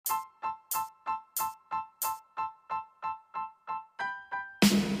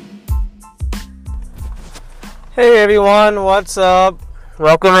Hey everyone, what's up?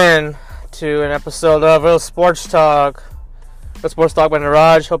 Welcome in to an episode of Real Sports Talk. Real Sports Talk by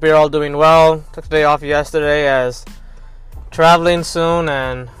Niraj. Hope you're all doing well. Took the day off yesterday as traveling soon,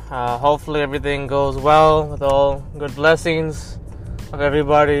 and hopefully everything goes well with all good blessings of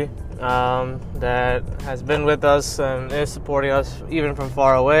everybody that has been with us and is supporting us even from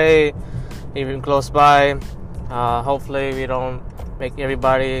far away, even close by. Hopefully we don't make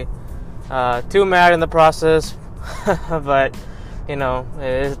everybody too mad in the process. But it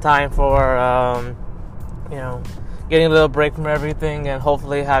is time for getting a little break from everything and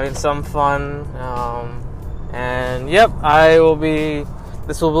hopefully having some fun. And yep,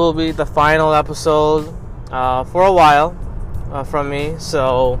 this will be the final episode for a while from me,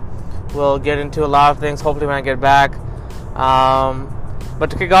 so we'll get into a lot of things hopefully when I get back. But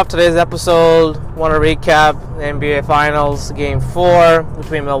to kick off today's episode, want to recap the NBA Finals Game 4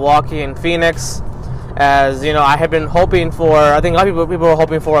 between Milwaukee and Phoenix. As you know, I have been hoping for, I think a lot of people were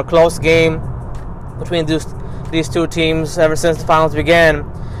hoping for a close game between these two teams ever since the finals began.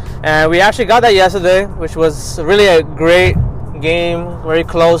 And we actually got that yesterday, which was really a great game, very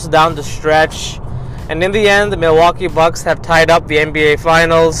close down the stretch. And in the end, the Milwaukee Bucks have tied up the NBA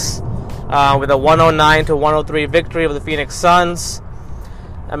Finals with a 109-103 victory over the Phoenix Suns.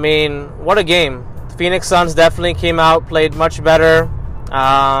 I mean, what a game. The Phoenix Suns definitely came out, played much better.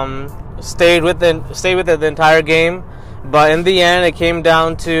 Stayed with it the entire game, but in the end it came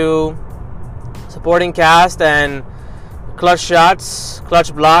down to supporting cast and clutch shots,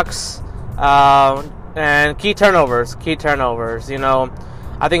 clutch blocks, and key turnovers.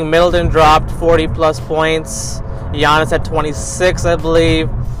 I think Middleton dropped 40 plus points. Giannis had 26, I believe,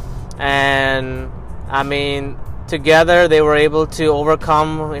 and I mean together they were able to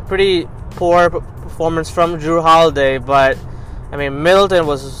overcome a pretty poor performance from Jrue Holiday, but I mean, Middleton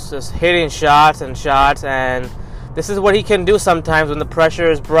was just hitting shots, and this is what he can do sometimes when the pressure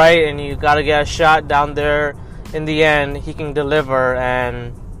is bright and you got to get a shot down there. In the end, he can deliver,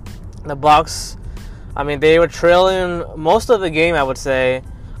 and the Bucks, I mean, they were trailing most of the game, I would say,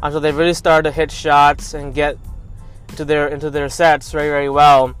 until they really started to hit shots and get into their sets very, very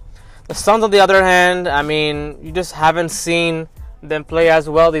well. The Suns, on the other hand, I mean, you just haven't seen them play as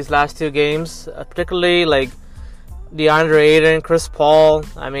well these last two games, particularly like DeAndre Ayton, Chris Paul.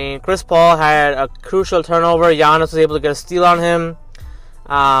 I mean, Chris Paul had a crucial turnover. Giannis was able to get a steal on him.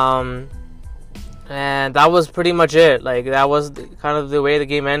 And that was pretty much it. Like, that was kind of the way the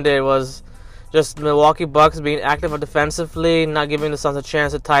game ended, was just Milwaukee Bucks being active defensively, not giving the Suns a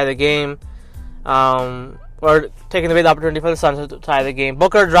chance to tie the game. Or taking away the opportunity for the Suns to tie the game.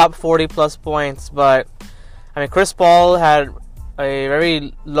 Booker dropped 40 plus points, but I mean, Chris Paul had a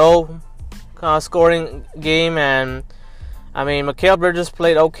very low scoring game, and I mean, Mikal Bridges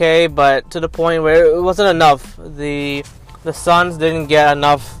played okay, but to the point where it wasn't enough. The Suns didn't get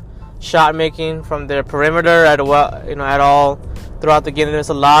enough shot making from their perimeter at all throughout the game. There's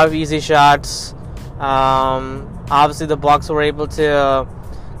a lot of easy shots. Obviously, the Bucks were able to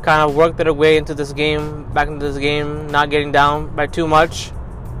kind of work their way back into this game, not getting down by too much.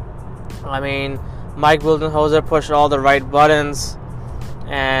 I mean, Mike Budenholzer pushed all the right buttons.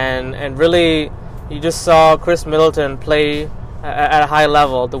 And really, you just saw Chris Middleton play at a high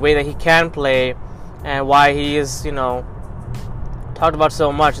level, the way that he can play, and why he is, talked about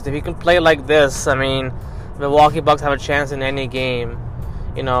so much. If he can play like this, I mean, the Milwaukee Bucks have a chance in any game,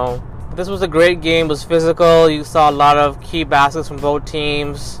 This was a great game. It was physical. You saw a lot of key baskets from both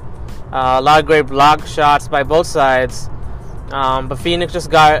teams, a lot of great block shots by both sides. But Phoenix just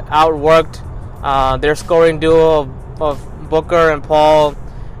got outworked. Their scoring duo of Booker and Paul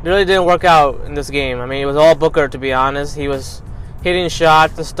really didn't work out in this game. I mean, it was all Booker, to be honest. He was hitting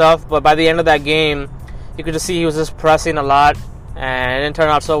shots and stuff, but by the end of that game, you could just see he was just pressing a lot, and it didn't turn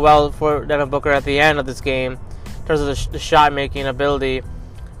out so well for Devin Booker at the end of this game in terms of the shot-making ability.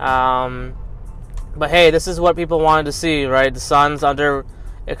 But hey, this is what people wanted to see, right? The Suns under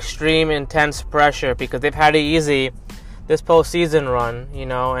extreme, intense pressure, because they've had it easy this postseason run,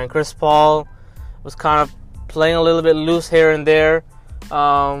 and Chris Paul was kind of playing a little bit loose here and there.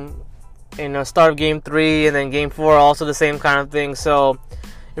 Start of Game 3 and then Game 4, also the same kind of thing. So,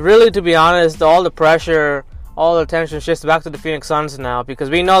 really, to be honest, all the pressure, all the attention shifts back to the Phoenix Suns now, because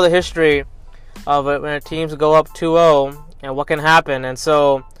we know the history of it when teams go up 2-0 and what can happen. And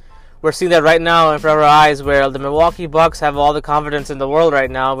so, we're seeing that right now in front of our eyes, where the Milwaukee Bucks have all the confidence in the world right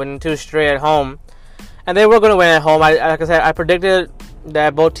now, winning 2 straight at home. And they were going to win at home. Like I said, I predicted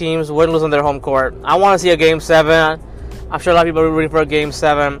that both teams wouldn't lose on their home court. I want to see a Game 7. I'm sure a lot of people are rooting for a Game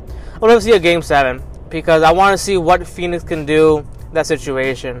 7. I want to see a Game 7 because I want to see what Phoenix can do in that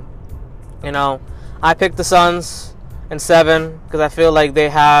situation. I picked the Suns in 7 because I feel like they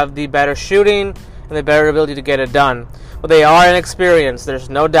have the better shooting and the better ability to get it done. But they are inexperienced. There's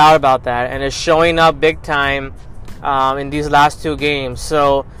no doubt about that, and it's showing up big time in these last 2 games.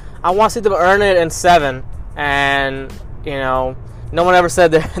 So I want to see them earn it in 7. And no one ever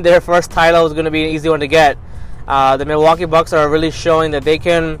said their first title was going to be an easy one to get. The Milwaukee Bucks are really showing that they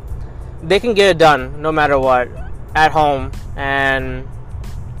can get it done no matter what at home, and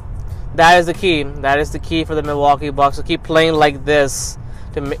that is the key. That is the key for the Milwaukee Bucks, to keep playing like this,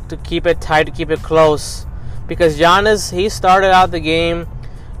 to keep it tight, to keep it close. Because Giannis, he started out the game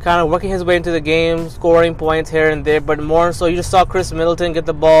kind of working his way into the game, scoring points here and there, but more so you just saw Chris Middleton get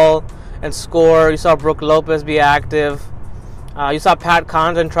the ball and score. You saw Brook Lopez be active. You saw Pat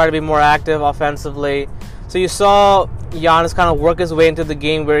Connaughton try to be more active offensively. So you saw Giannis kind of work his way into the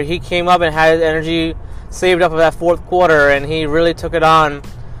game, where he came up and had his energy saved up for that fourth quarter, and he really took it on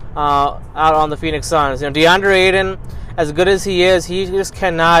out on the Phoenix Suns. DeAndre Ayton, as good as he is, he just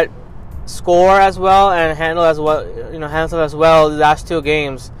cannot score as well and handle as well the last 2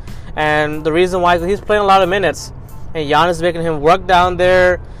 games. And the reason why is he's playing a lot of minutes, and Giannis is making him work down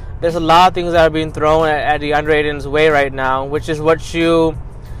there. There's a lot of things that are being thrown at DeAndre Ayton's way right now, which is what you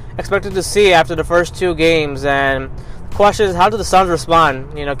expected to see after the first 2 games. And the question is, how do the Suns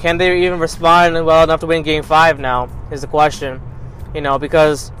respond? Can they even respond well enough to win Game 5 now is the question.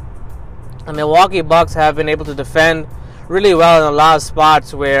 Because the Milwaukee Bucks have been able to defend really well in a lot of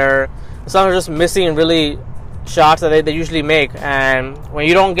spots where the Suns are just missing really shots that they usually make. And when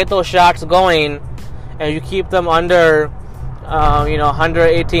you don't get those shots going and you keep them under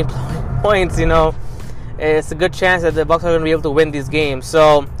 118 points, it's a good chance that the Bucks are going to be able to win these games.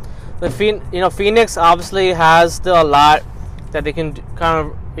 So Phoenix obviously has still a lot that they can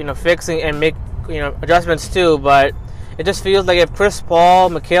kind of fix and make adjustments to, but it just feels like if Chris Paul,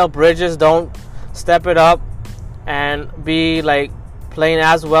 Mikal Bridges don't step it up and be like playing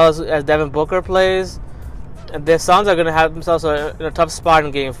as well as Devin Booker plays, the Suns are going to have themselves in a tough spot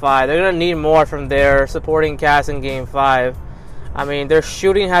in Game 5. They're going to need more from their supporting cast in Game 5. I mean, their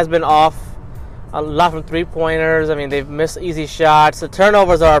shooting has been off a lot from three-pointers. I mean, they've missed easy shots. The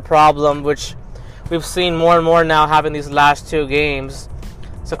turnovers are a problem, which we've seen more and more now having these last 2 games.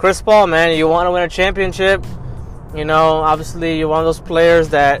 So Chris Paul, man, you want to win a championship, obviously you're one of those players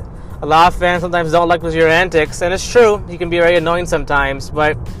that a lot of fans sometimes don't like with your antics, and it's true, he can be very annoying sometimes,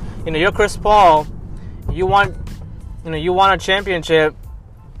 but you're Chris Paul. You want a championship.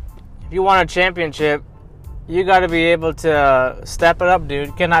 If you want a championship, you got to be able to step it up, dude.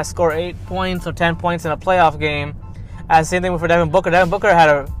 You cannot score 8 points or 10 points in a playoff game. Same thing for Devin Booker. Devin Booker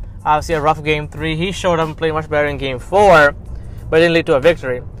had obviously a rough Game 3. He showed up and played much better in Game 4, but it didn't lead to a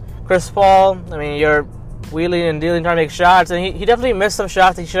victory. Chris Paul, I mean, you're wheeling and dealing, trying to make shots, and he definitely missed some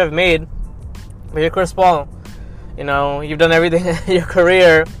shots he should have made. But you're Chris Paul. You've done everything in your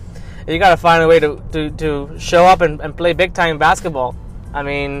career. You got to find a way to show up and play big-time basketball. I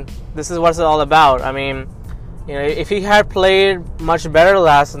mean, this is what it's all about. I mean, if he had played much better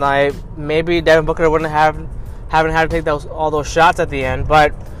last night, maybe Devin Booker wouldn't haven't had to take all those shots at the end.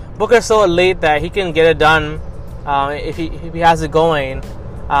 But Booker's so elite that he can get it done if he has it going.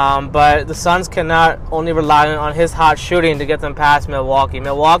 But the Suns cannot only rely on his hot shooting to get them past Milwaukee.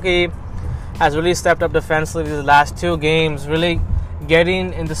 Milwaukee has really stepped up defensively these last 2 games, really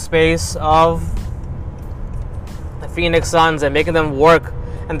getting in the space of the Phoenix Suns and making them work.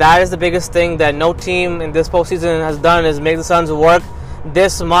 And that is the biggest thing that no team in this postseason has done, is make the Suns work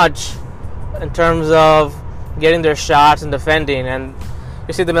this much in terms of getting their shots and defending. And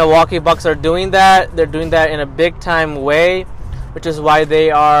you see the Milwaukee Bucks are doing that. They're doing that in a big-time way, which is why they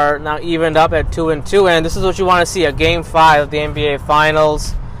are now evened up at 2-2. And this is what you want to see, a Game 5 of the NBA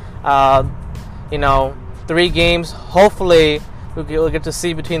Finals. 3 games. Hopefully, we'll get to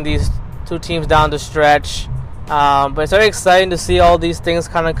see between these 2 teams down the stretch. But it's very exciting to see all these things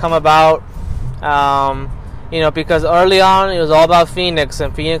kind of come about. Because early on it was all about Phoenix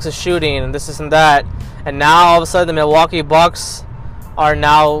and Phoenix's shooting and this and that. And now all of a sudden the Milwaukee Bucks are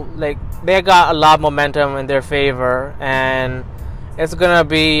now they got a lot of momentum in their favor, and it's gonna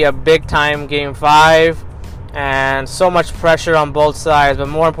be a big time Game 5 and so much pressure on both sides. But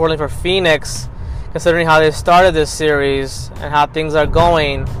more importantly for Phoenix, considering how they started this series and how things are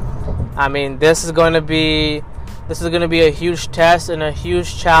going, I mean, this is going to be a huge test and a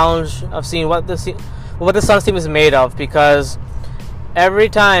huge challenge of seeing what the Suns team is made of. Because every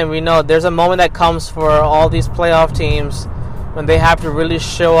time we know there's a moment that comes for all these playoff teams when they have to really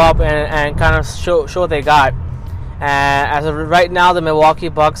show up and kind of show what they got. And as of right now, the Milwaukee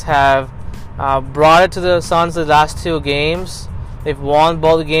Bucks have brought it to the Suns the last 2 games. They've won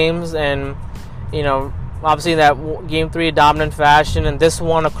both games, and you know, obviously that Game 3 dominant fashion, and this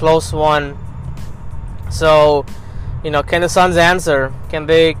one a close one. So, you know, can the Suns answer? Can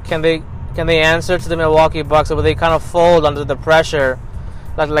they answer to the Milwaukee Bucks, or will they kind of fold under the pressure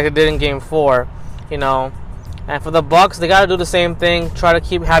like they did in Game 4? You know, and for the Bucks, they got to do the same thing. Try to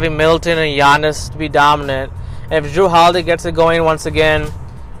keep having Middleton and Giannis to be dominant. And if Jrue Holiday gets it going once again,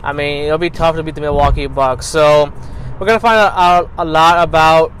 I mean, it'll be tough to beat the Milwaukee Bucks. So we're gonna find out a lot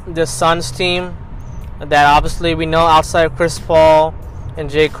about this Suns team that obviously we know outside of Chris Paul and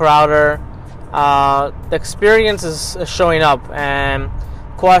Jay Crowder, the experience is showing up, and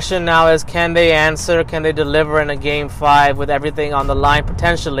the question now is, can they answer? Can they deliver in a Game 5 with everything on the line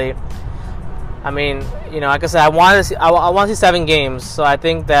potentially? I mean, you know, like I said, I want to see 7 games. So I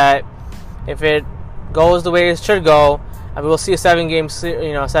think that if it goes the way it should go, we will see a 7-game,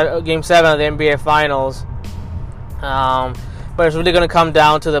 Game 7 of the NBA Finals. But it's really going to come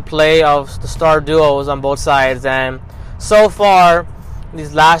down to the play of the star duos on both sides. And so far,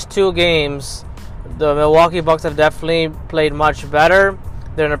 these last 2 games, the Milwaukee Bucks have definitely played much better.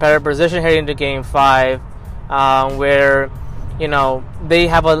 They're in a better position heading into Game 5, where, you know, they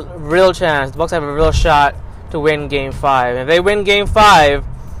have a real chance. The Bucks have a real shot to win Game 5. If they win Game 5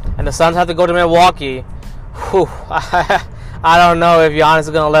 and the Suns have to go to Milwaukee, I don't know if Giannis is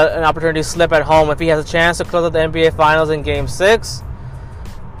going to let an opportunity slip at home. If he has a chance to close out the NBA Finals in Game 6,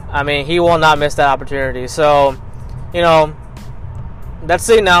 I mean, he will not miss that opportunity. So, you know, let's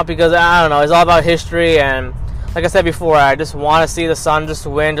see now, because I don't know, it's all about history. And like I said before, I just want to see the Suns just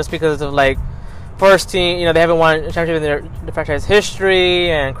win just because of, like, first team, you know, they haven't won a championship in their franchise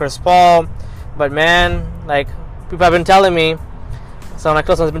history, and Chris Paul. But man, like, people have been telling me, some of my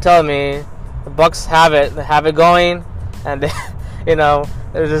close ones have been telling me, the Bucks have it. They have it going. And, they, you know,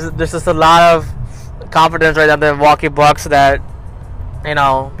 there's just a lot of confidence right now in the Milwaukee Bucks that, you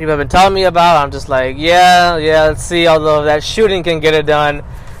know, people have been telling me about. I'm just like, yeah, let's see. Although that shooting can get it done.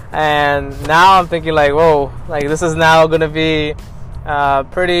 And now I'm thinking, like, whoa, like, this is now going to be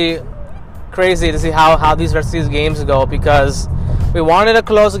pretty crazy to see how these rest of these games go, because we wanted a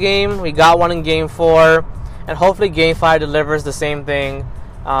close game. We got one in Game 4. And hopefully Game 5 delivers the same thing.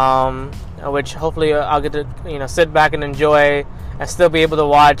 Which hopefully I'll get to, you know, sit back and enjoy and still be able to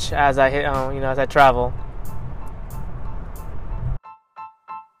watch as I hit, as I travel.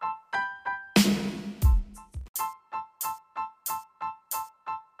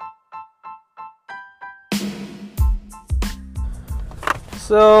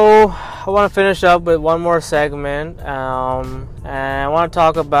 So I want to finish up with one more segment, and I want to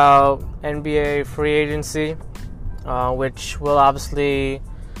talk about NBA free agency, which will obviously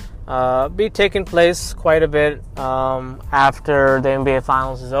be taking place quite a bit after the NBA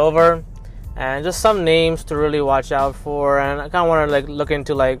Finals is over, and just some names to really watch out for. And I kind of want to, like, look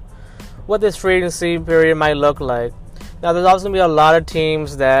into, like, what this free agency period might look like. Now, there's also going to be a lot of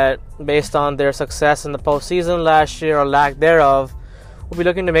teams that, based on their success in the postseason last year or lack thereof, will be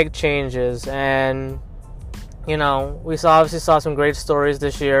looking to make changes. And, you know, we obviously saw some great stories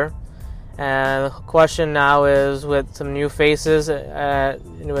this year. And the question now is, with some new faces,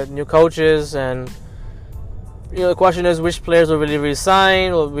 with new coaches, and, you know, the question is, which players will really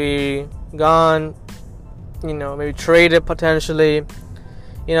resign, will be gone, you know, maybe traded potentially.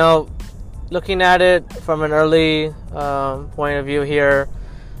 You know, looking at it from an early point of view here,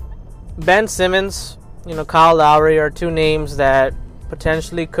 Ben Simmons, you know, Kyle Lowry are 2 names that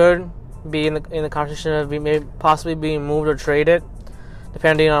potentially could be in the conversation of possibly being moved or traded,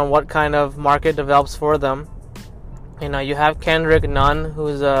 depending on what kind of market develops for them. You know, you have Kendrick Nunn,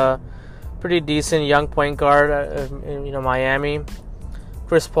 who's a pretty decent young point guard in Miami.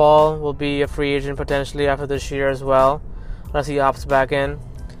 Chris Paul will be a free agent potentially after this year as well, unless he opts back in.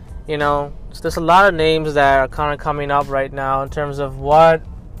 You know, so there's a lot of names that are kind of coming up right now in terms of what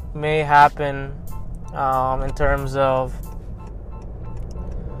may happen in terms of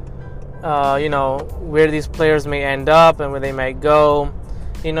you know, where these players may end up and where they might go.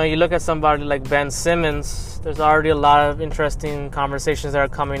 You know, you look at somebody like Ben Simmons, there's already a lot of interesting conversations that are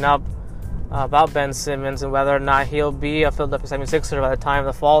coming up about Ben Simmons and whether or not he'll be a Philadelphia 76er by the time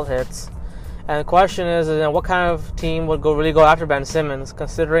the fall hits. And the question is, you know, what kind of team would really go after Ben Simmons,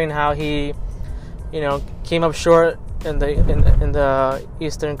 considering how he, you know, came up short in the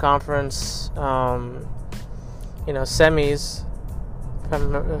Eastern Conference, you know, semis, if I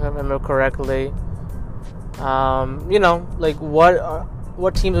remember correctly. You know, like,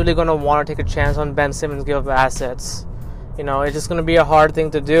 what team's really going to want to take a chance on Ben Simmons' give up assets? You know, it's just going to be a hard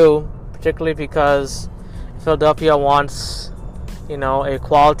thing to do, particularly because Philadelphia wants, you know, a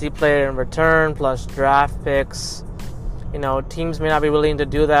quality player in return, plus draft picks. teams may not be willing to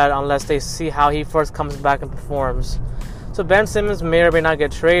do that unless they see how he first comes back and performs. So Ben Simmons may or may not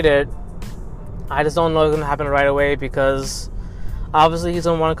get traded. I just don't know what's going to happen right away because obviously he's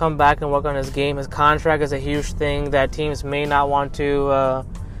going to want to come back and work on his game. His contract is a huge thing that teams may not want to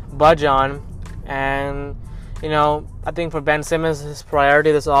budge on. And, I think for Ben Simmons, his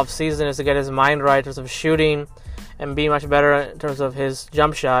priority this offseason is to get his mind right in terms of shooting and be much better in terms of his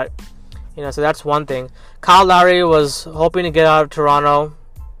jump shot. So that's one thing. Kyle Lowry was hoping to get out of Toronto,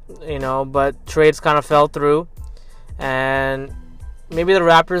 but trades kind of fell through. And maybe the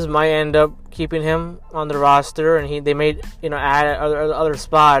Raptors might end up keeping him on the roster, and they may, add other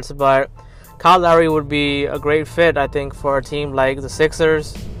spots. But Kyle Lowry would be a great fit, I think, for a team like the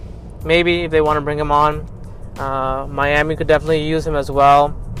Sixers. Maybe if they want to bring him on. Miami could definitely use him as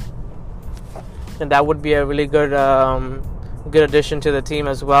well. And that would be a really good addition to the team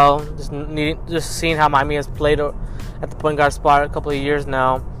as well. Just seeing how Miami has played at the point guard spot a couple of years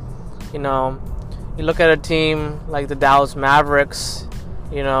now. You look at a team like the Dallas Mavericks.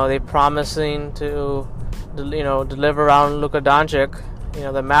 They're promising to, deliver around Luka Doncic.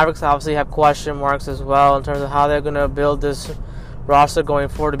 The Mavericks obviously have question marks as well in terms of how they're going to build this roster going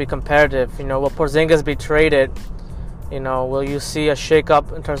forward to be competitive. Will Porzingis be traded? Will you see a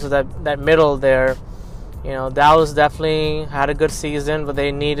shake-up in terms of that middle there? Dallas definitely had a good season, but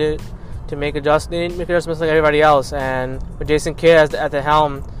they needed to make adjustments like everybody else. And with Jason Kidd at the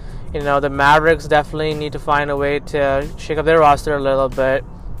helm, the Mavericks definitely need to find a way to shake up their roster a little bit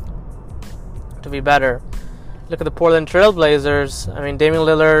to be better. Look at the Portland Trail Blazers. Damian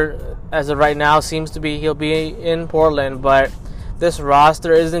Lillard, as of right now, he'll be in Portland, but this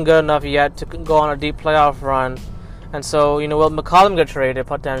roster isn't good enough yet to go on a deep playoff run. And so, will McCollum get traded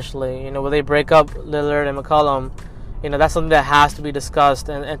potentially? Will they break up Lillard and McCollum? That's something that has to be discussed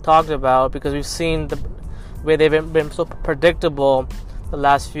and talked about because we've seen the way they've been so predictable the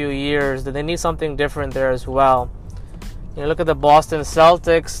last few years that they need something different there as well. Look at the Boston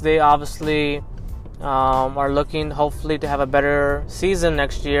Celtics. They obviously are looking hopefully to have a better season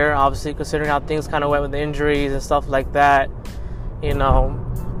next year. Obviously, considering how things kind of went with the injuries and stuff like that.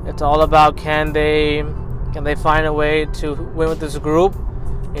 It's all about can they find a way to win with this group.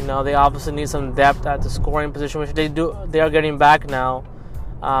 They obviously need some depth at the scoring position, which they are getting back now.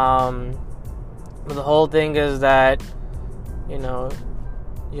 But the whole thing is that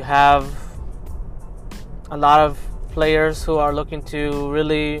you have a lot of players who are looking to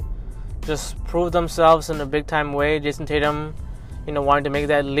really just prove themselves in a big time way. Jason Tatum, wanting to make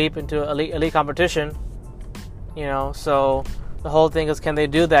that leap into elite competition. So the whole thing is, can they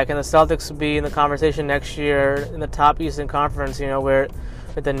do that? Can the Celtics be in the conversation next year in the top Eastern Conference? Where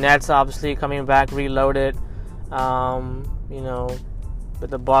with the Nets obviously coming back reloaded, with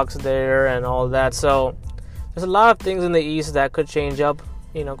the Bucks there and all that. So there's a lot of things in the East that could change up,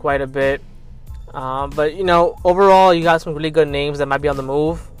 quite a bit. But overall, you got some really good names that might be on the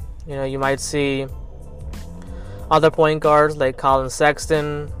move. You might see other point guards like Colin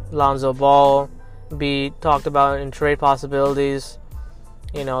Sexton, Lonzo Ball be talked about in trade possibilities.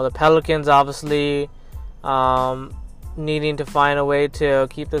 The Pelicans obviously needing to find a way to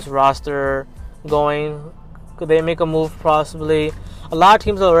keep this roster going. Could they make a move possibly? A lot of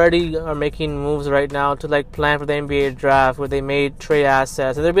teams already are making moves right now to plan for the NBA draft where they may trade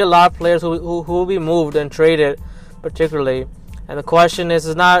assets. And there'll be a lot of players who will be moved and traded particularly. And the question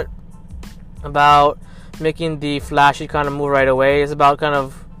is not about making the flashy kind of move right away. It's about kind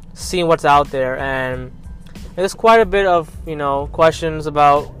of seeing what's out there, and there's quite a bit of questions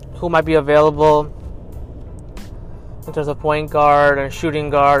about who might be available in terms of point guard and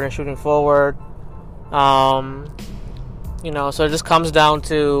shooting forward. So it just comes down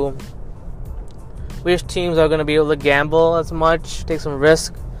to which teams are going to be able to gamble as much, take some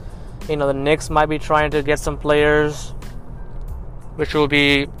risk. The Knicks might be trying to get some players, which will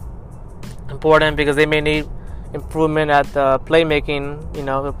be important because they may need improvement at the playmaking,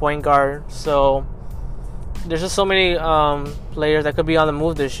 the point guard. So there's just so many players that could be on the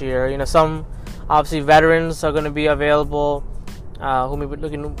move this year. Some obviously veterans are going to be available who may be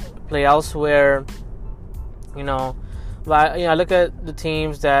looking to play elsewhere. But I look at the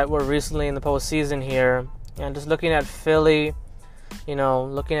teams that were recently in the postseason here, and just looking at Philly,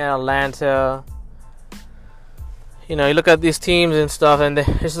 looking at Atlanta. You look at these teams and stuff, and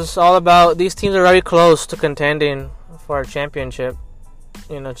it's just all about these teams are very close to contending for a championship.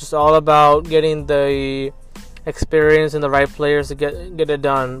 Just all about getting the experience and the right players to get it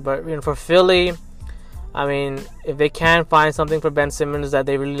done. But for Philly, if they can find something for Ben Simmons that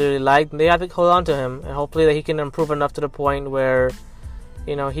they really like, they have to hold on to him, and hopefully that he can improve enough to the point where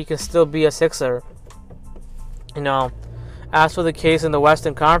he can still be a Sixer. as for the case in the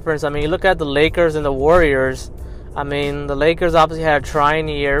Western Conference, I mean, you look at the Lakers and the Warriors. I mean, the Lakers obviously had a trying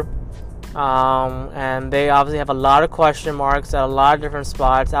year, and they obviously have a lot of question marks at a lot of different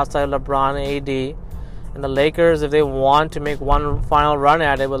spots outside of LeBron and AD. And the Lakers, if they want to make one final run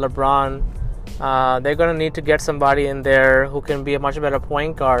at it with LeBron, they're going to need to get somebody in there who can be a much better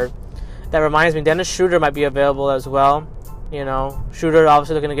point guard. That reminds me, Dennis Schroeder might be available as well. You know, Schroeder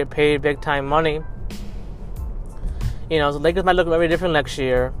obviously going to get paid big time money. You know, the Lakers might look very different next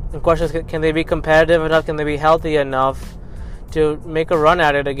year. The question is, can they be competitive enough? Can they be healthy enough to make a run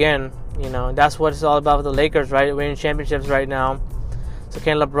at it again? You know, that's what it's all about with the Lakers, right? Winning championships right now. So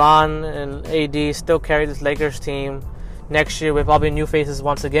can LeBron and AD still carry this Lakers team next year with probably new faces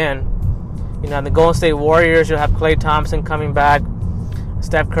once again? You know, in the Golden State Warriors, you'll have Klay Thompson coming back,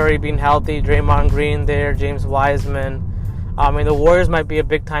 Steph Curry being healthy, Draymond Green there, James Wiseman. I mean, the Warriors might be a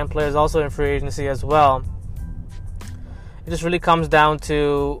big-time players also in free agency as well. It just really comes down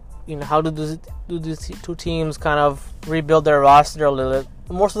to, you know, how do these two teams kind of rebuild their roster a little bit.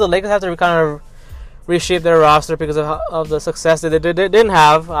 Most of the Lakers have to kind of reshape their roster because of the success that they didn't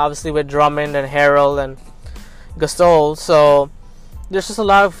have, obviously, with Drummond and Harrell and Gasol. So there's just a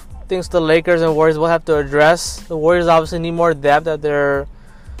lot of things the Lakers and Warriors will have to address. The Warriors obviously need more depth at their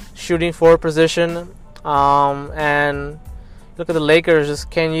shooting forward position. And look at the Lakers. Just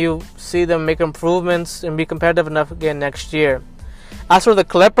can you see them make improvements and be competitive enough again next year? As for the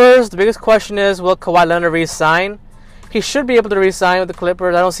Clippers, the biggest question is, will Kawhi Leonard re-sign? He should be able to re-sign with the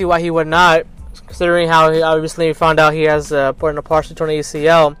Clippers. I don't see why he would not, considering how he obviously found out he has put in a partially torn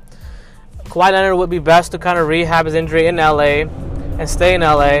ACL. Kawhi Leonard would be best to kind of rehab his injury in LA and stay in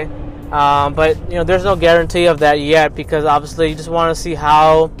LA. But you know, there's no guarantee of that yet, because obviously you just want to see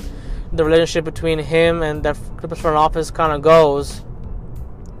how the relationship between him and the Clippers front office kind of goes.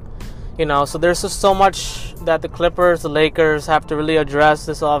 You know, so there's just so much that the Clippers, the Lakers have to really address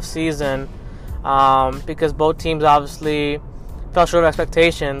this offseason, because both teams obviously fell short of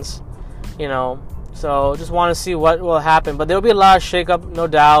expectations. You know, so just want to see what will happen. But there will be a lot of shakeup, no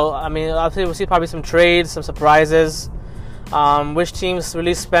doubt. I mean, obviously we'll see probably some trades, some surprises. Which teams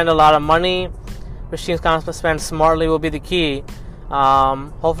really spend a lot of money, which teams kind of spend smartly will be the key.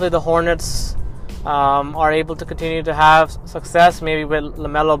 Hopefully the Hornets are able to continue to have success, maybe with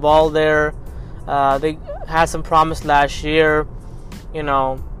LaMelo Ball there. They had some promise last year. You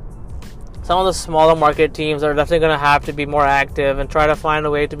know, some of the smaller market teams are definitely going to have to be more active and try to find a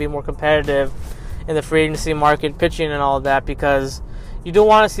way to be more competitive in the free agency market, pitching and all of that, because you do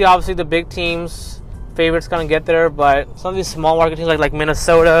want to see obviously the big teams, favorites kind of get there, but some of these small market teams like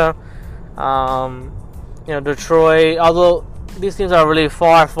Minnesota, you know, Detroit, although these teams are really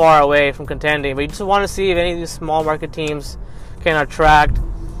far away from contending, but you just want to see if any of these small market teams can attract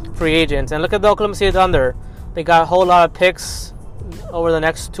free agents. And look at the Oklahoma City Thunder. They got a whole lot of picks over the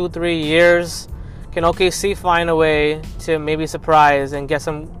next 2-3 years. Can OKC find a way to maybe surprise and get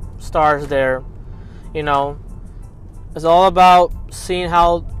some stars there? You know, it's all about seeing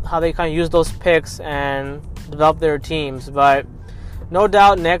how they kind of use those picks and develop their teams. But no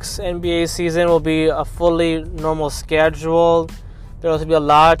doubt next NBA season will be a fully normal schedule. There will also be a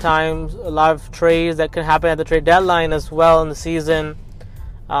lot of trades that can happen at the trade deadline as well in the season.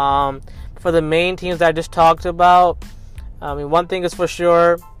 For the main teams that I just talked about, I mean, one thing is for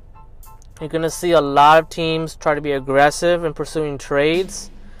sure, you're going to see a lot of teams try to be aggressive in pursuing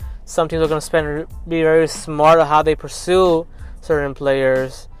trades. Some teams are going to be very smart at how they pursue certain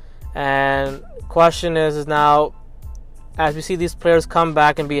players. And question is now, as we see these players come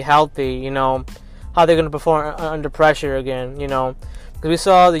back and be healthy, you know, how they're going to perform under pressure again, you know. Because we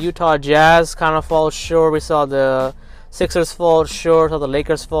saw the Utah Jazz kind of fall short. We saw the Sixers fall short, or the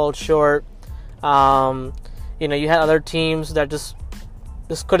Lakers fall short. You know, you had other teams that just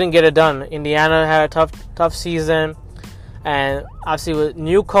couldn't get it done. Indiana had a tough season. And obviously with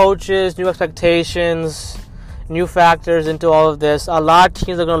new coaches, new expectations, new factors into all of this, a lot of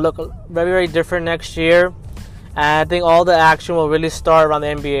teams are going to look very, very different next year. And I think all the action will really start around the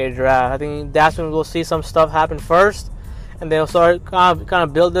NBA draft. I think that's when we'll see some stuff happen first. And they'll start kind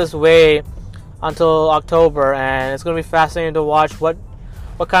of build this way until October. And it's going to be fascinating to watch what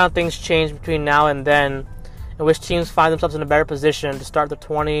kind of things change between now and then, and which teams find themselves in a better position to start the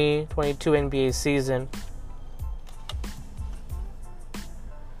 2022 NBA season.